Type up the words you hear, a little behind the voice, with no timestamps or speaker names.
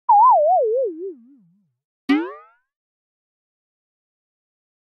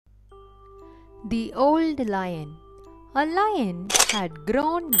The Old Lion. A lion had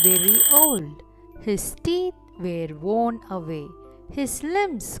grown very old. His teeth were worn away. His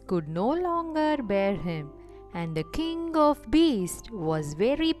limbs could no longer bear him, and the king of beasts was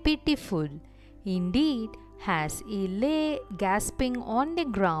very pitiful indeed as he lay gasping on the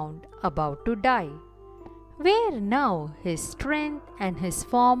ground about to die. Where now his strength and his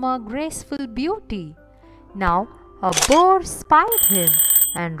former graceful beauty? Now a boar spied him,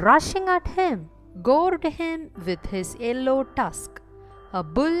 and rushing at him, gored him with his yellow tusk. A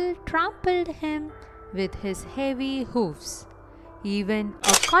bull trampled him with his heavy hoofs. Even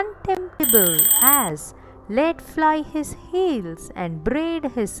a contemptible ass let fly his heels and brayed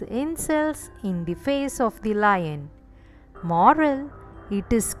his insults in the face of the lion. Moral: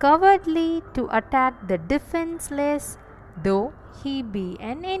 it is cowardly to attack the defenseless, though he be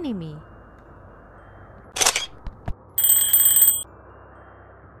an enemy.